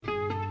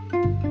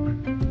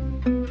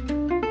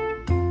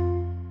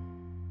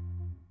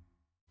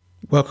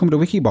Welcome to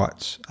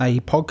WikiBites,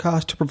 a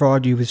podcast to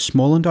provide you with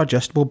small and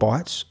digestible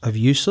bites of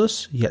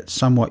useless yet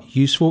somewhat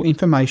useful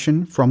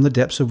information from the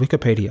depths of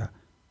Wikipedia.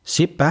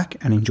 Sit back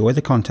and enjoy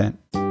the content.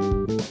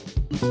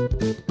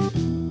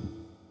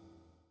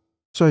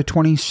 So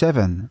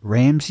 27,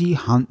 Ramsay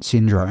Hunt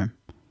Syndrome.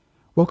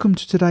 Welcome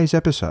to today's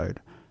episode.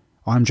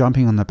 I'm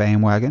jumping on the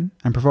bandwagon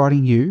and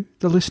providing you,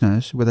 the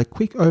listeners, with a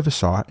quick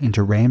oversight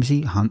into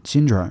Ramsay Hunt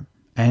Syndrome.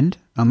 And,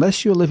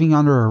 unless you're living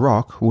under a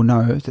rock, will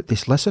know that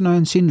this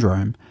lesser-known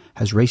syndrome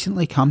has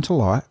recently come to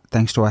light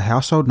thanks to a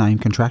household name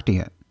contracting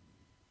it,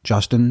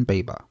 Justin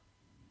Bieber.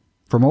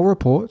 From all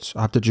reports,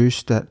 I've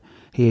deduced that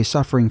he is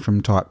suffering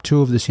from type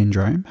 2 of the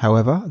syndrome.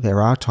 However,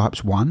 there are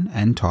types 1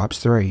 and types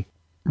 3.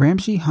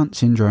 Ramsay Hunt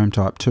Syndrome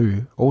type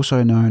 2,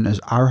 also known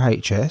as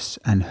RHS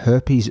and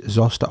herpes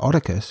zoster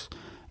oticus,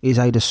 is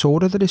a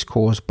disorder that is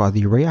caused by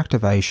the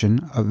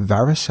reactivation of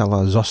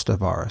varicella zoster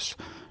virus,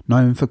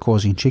 known for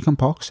causing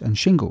chickenpox and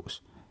shingles,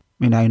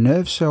 in a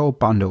nerve cell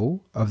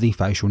bundle of the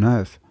facial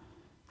nerve.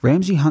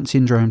 Ramsay Hunt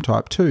Syndrome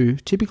type 2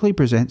 typically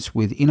presents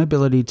with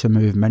inability to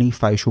move many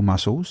facial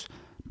muscles,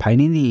 pain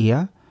in the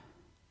ear,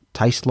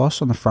 taste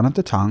loss on the front of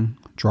the tongue,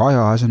 dry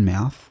eyes and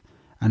mouth,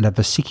 and a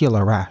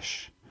vesicular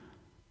rash.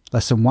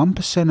 Less than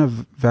 1%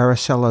 of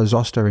varicella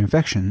zoster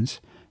infections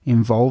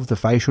involve the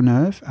facial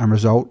nerve and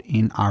result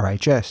in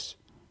RHS.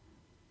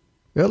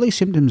 Early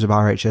symptoms of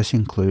RHS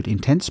include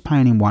intense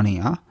pain in one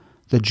ear,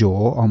 the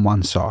jaw on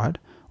one side,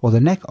 or the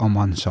neck on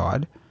one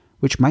side,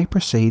 which may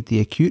precede the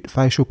acute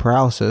facial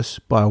paralysis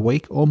by a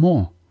week or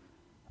more.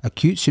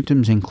 Acute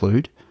symptoms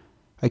include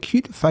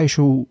acute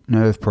facial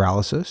nerve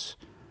paralysis,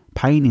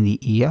 pain in the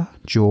ear,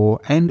 jaw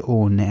and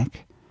or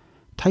neck,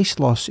 taste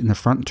loss in the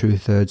front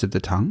 2/3 of the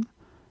tongue,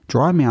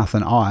 dry mouth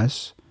and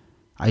eyes,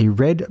 a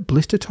red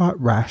blister-type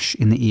rash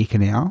in the ear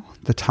canal,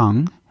 the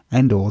tongue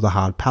and or the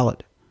hard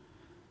palate.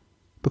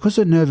 Because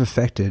the nerve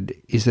affected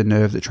is the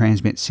nerve that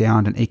transmits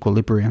sound and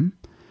equilibrium,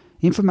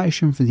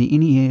 information from the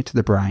inner ear to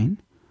the brain,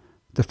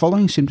 the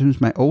following symptoms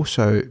may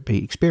also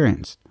be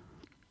experienced: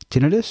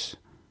 tinnitus,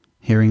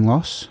 hearing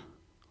loss,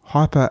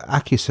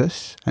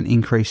 hyperacusis, an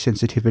increased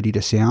sensitivity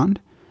to sound,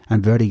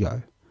 and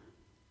vertigo.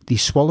 The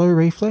swallow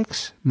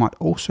reflex might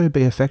also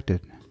be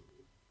affected.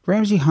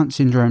 Ramsay Hunt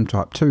Syndrome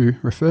type 2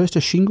 refers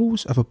to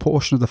shingles of a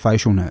portion of the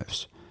facial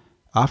nerves.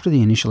 After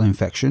the initial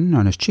infection,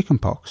 known as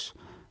chickenpox,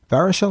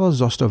 varicella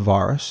zoster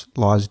virus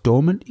lies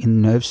dormant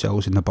in nerve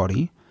cells in the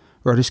body,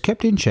 where it is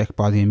kept in check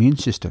by the immune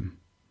system.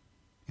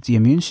 If the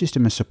immune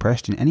system is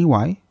suppressed in any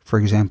way, for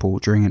example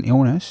during an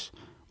illness,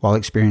 while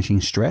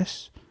experiencing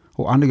stress,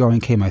 or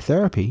undergoing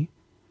chemotherapy,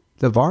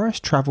 the virus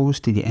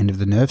travels to the end of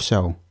the nerve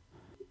cell.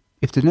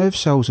 If the nerve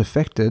cells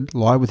affected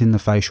lie within the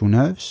facial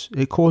nerves,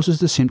 it causes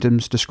the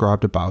symptoms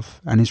described above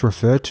and is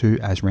referred to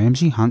as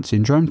Ramsay Hunt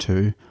Syndrome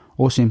 2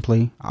 or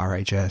simply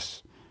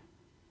RHS.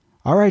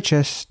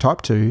 RHS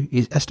type 2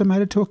 is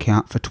estimated to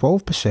account for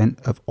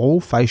 12% of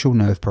all facial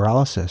nerve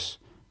paralysis.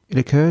 It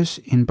occurs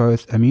in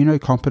both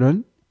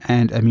immunocompetent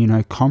and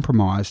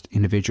immunocompromised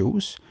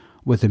individuals,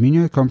 with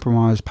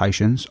immunocompromised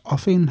patients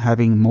often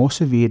having more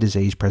severe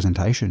disease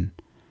presentation.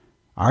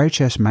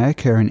 RHS may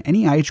occur in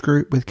any age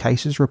group, with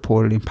cases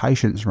reported in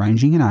patients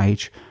ranging in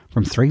age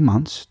from 3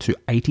 months to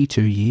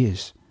 82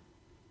 years.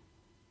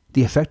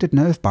 The affected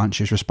nerve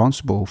bunch is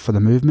responsible for the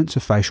movements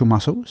of facial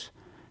muscles,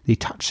 the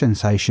touch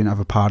sensation of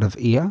a part of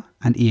ear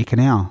and ear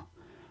canal,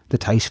 the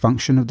taste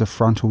function of the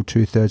frontal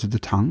 2/3 of the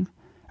tongue,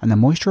 and the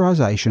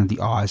moisturization of the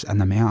eyes and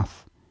the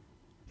mouth.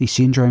 The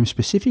syndrome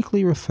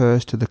specifically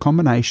refers to the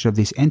combination of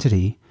this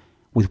entity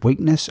with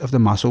weakness of the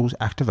muscles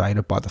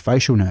activated by the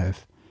facial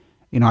nerve.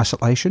 In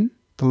isolation,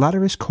 the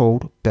latter is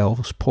called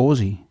Bell's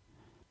palsy.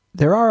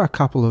 There are a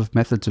couple of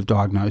methods of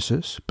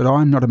diagnosis, but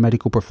I am not a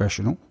medical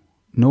professional,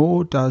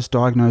 nor does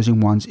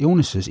diagnosing one's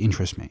illnesses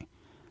interest me.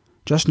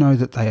 Just know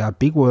that they are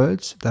big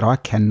words that I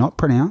cannot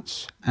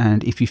pronounce,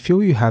 and if you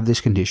feel you have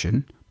this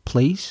condition,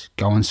 please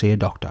go and see a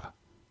doctor.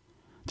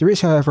 There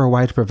is, however, a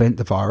way to prevent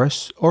the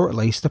virus, or at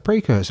least the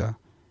precursor.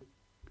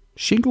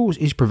 Shingles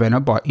is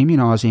prevented by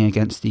immunising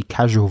against the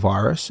casual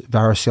virus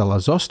varicella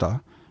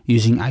zoster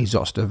using a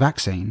zoster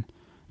vaccine.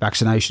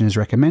 Vaccination is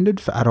recommended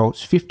for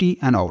adults 50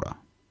 and older.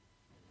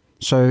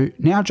 So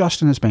now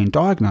Justin has been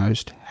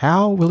diagnosed,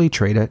 how will he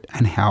treat it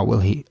and how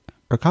will he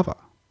recover?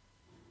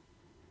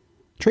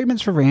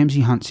 Treatments for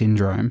Ramsay Hunt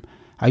syndrome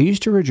are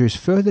used to reduce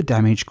further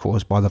damage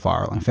caused by the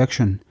viral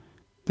infection.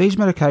 These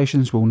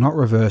medications will not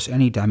reverse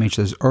any damage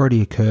that has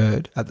already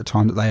occurred at the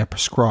time that they are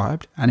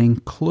prescribed and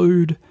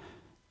include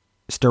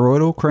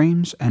steroidal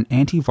creams and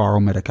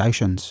antiviral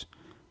medications.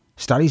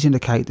 Studies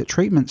indicate that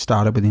treatment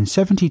started within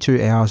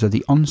 72 hours of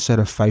the onset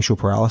of facial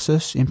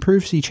paralysis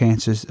improves the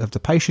chances of the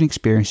patient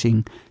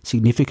experiencing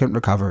significant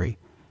recovery.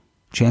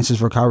 Chances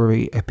of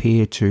recovery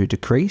appear to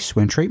decrease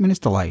when treatment is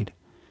delayed.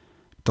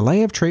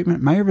 Delay of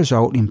treatment may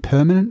result in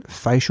permanent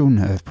facial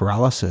nerve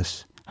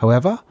paralysis.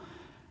 However,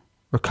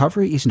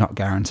 recovery is not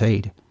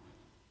guaranteed.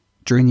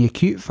 During the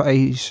acute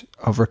phase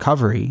of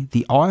recovery,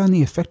 the eye on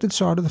the affected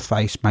side of the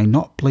face may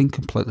not blink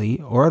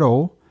completely or at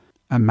all,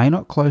 and may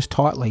not close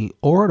tightly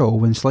or at all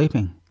when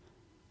sleeping.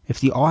 If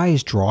the eye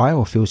is dry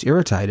or feels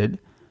irritated,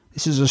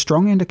 this is a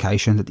strong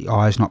indication that the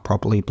eye is not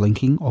properly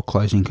blinking or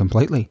closing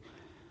completely.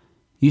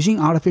 Using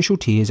artificial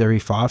tears every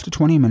 5 to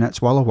 20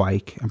 minutes while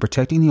awake and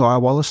protecting the eye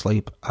while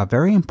asleep are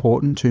very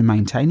important to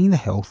maintaining the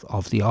health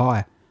of the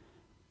eye.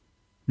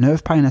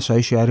 Nerve pain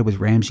associated with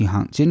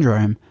Ramsay-Hunt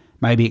syndrome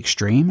may be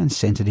extreme and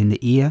centered in the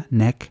ear,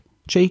 neck,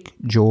 cheek,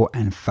 jaw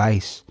and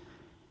face.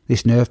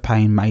 This nerve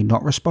pain may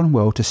not respond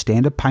well to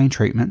standard pain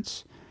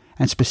treatments,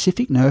 and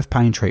specific nerve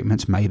pain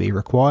treatments may be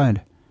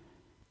required.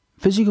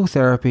 Physical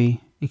therapy,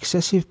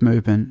 excessive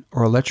movement,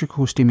 or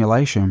electrical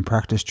stimulation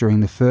practiced during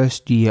the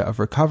first year of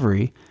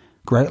recovery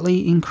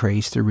greatly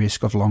increase the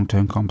risk of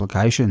long-term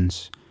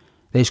complications.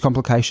 These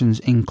complications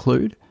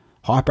include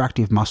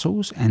hyperactive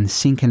muscles and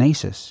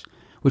synkinesis,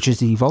 which is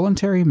the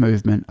voluntary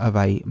movement of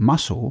a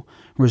muscle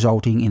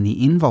resulting in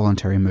the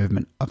involuntary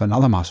movement of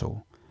another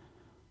muscle.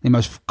 The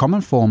most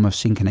common form of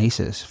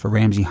synkinesis for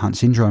Ramsay-Hunt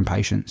syndrome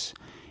patients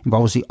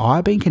involves the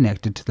eye being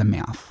connected to the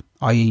mouth,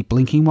 i.e.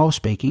 blinking while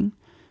speaking,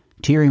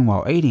 tearing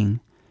while eating,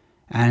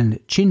 and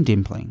chin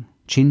dimpling.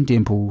 Chin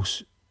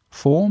dimples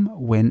form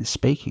when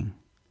speaking.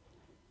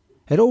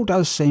 It all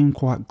does seem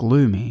quite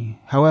gloomy.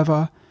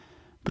 However,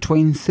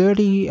 between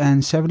 30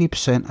 and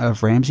 70%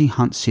 of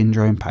Ramsay-Hunt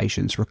syndrome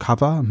patients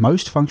recover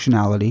most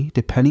functionality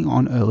depending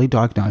on early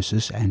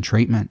diagnosis and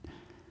treatment.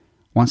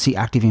 Once the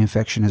active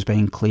infection has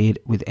been cleared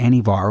with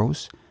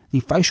antivirals, the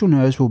facial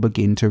nerves will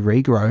begin to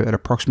regrow at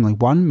approximately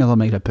 1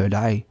 millimeter per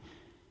day.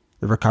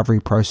 The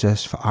recovery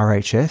process for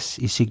RHS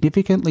is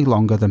significantly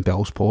longer than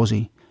Bell's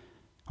palsy.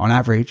 On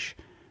average,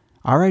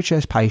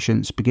 RHS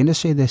patients begin to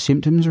see their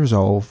symptoms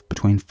resolve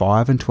between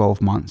 5 and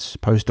 12 months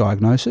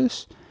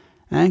post-diagnosis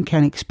and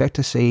can expect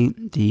to see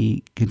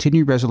the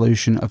continued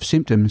resolution of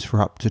symptoms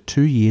for up to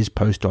 2 years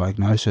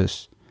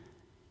post-diagnosis.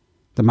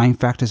 The main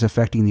factors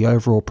affecting the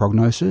overall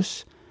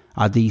prognosis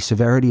are the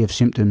severity of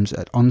symptoms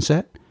at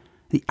onset,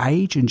 the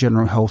age and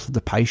general health of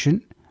the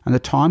patient, and the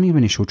timing of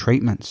initial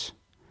treatments.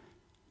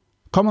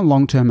 Common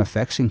long-term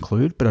effects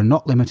include, but are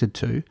not limited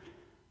to,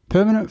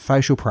 permanent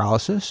facial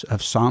paralysis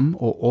of some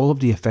or all of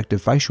the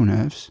affected facial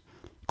nerves,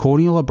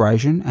 corneal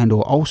abrasion and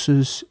or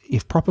ulcers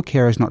if proper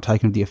care is not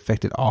taken of the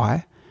affected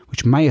eye,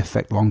 which may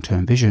affect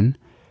long-term vision,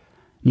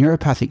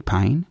 neuropathic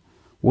pain,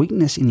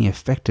 weakness in the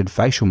affected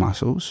facial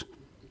muscles,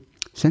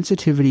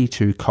 sensitivity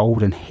to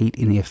cold and heat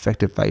in the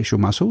affected facial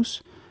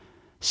muscles,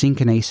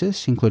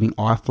 synkinesis including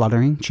eye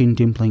fluttering, chin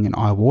dimpling and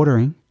eye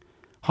watering,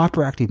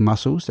 hyperactive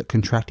muscles that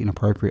contract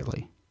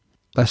inappropriately.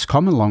 Less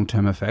common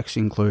long-term effects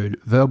include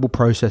verbal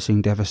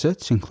processing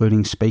deficits,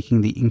 including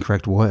speaking the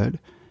incorrect word,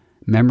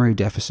 memory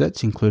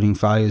deficits, including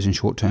failures in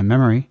short-term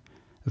memory,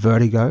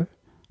 vertigo,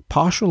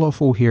 partial or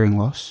full hearing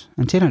loss,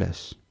 and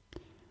tinnitus.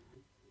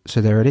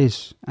 So there it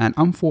is, an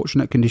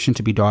unfortunate condition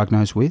to be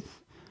diagnosed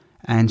with,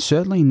 and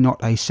certainly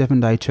not a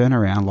 7-day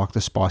turnaround like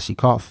the spicy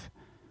cough.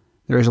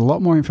 There is a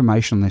lot more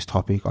information on this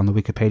topic on the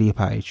Wikipedia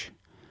page.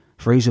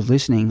 For ease of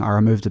listening, I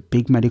removed the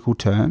big medical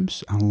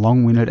terms and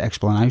long-winded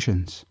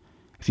explanations.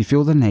 If you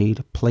feel the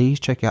need, please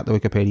check out the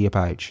Wikipedia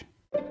page.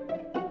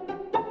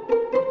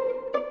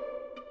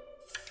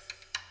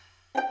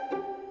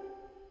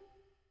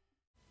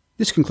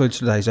 This concludes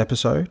today's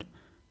episode.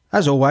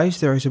 As always,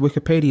 there is a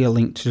Wikipedia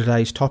link to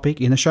today's topic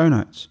in the show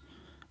notes.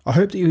 I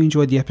hope that you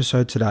enjoyed the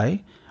episode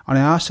today, and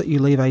I ask that you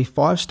leave a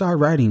 5-star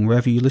rating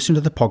wherever you listen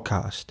to the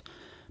podcast.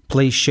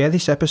 Please share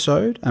this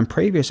episode and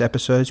previous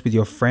episodes with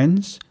your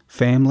friends,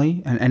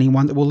 family, and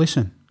anyone that will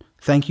listen.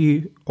 Thank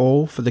you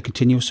all for the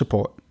continual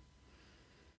support.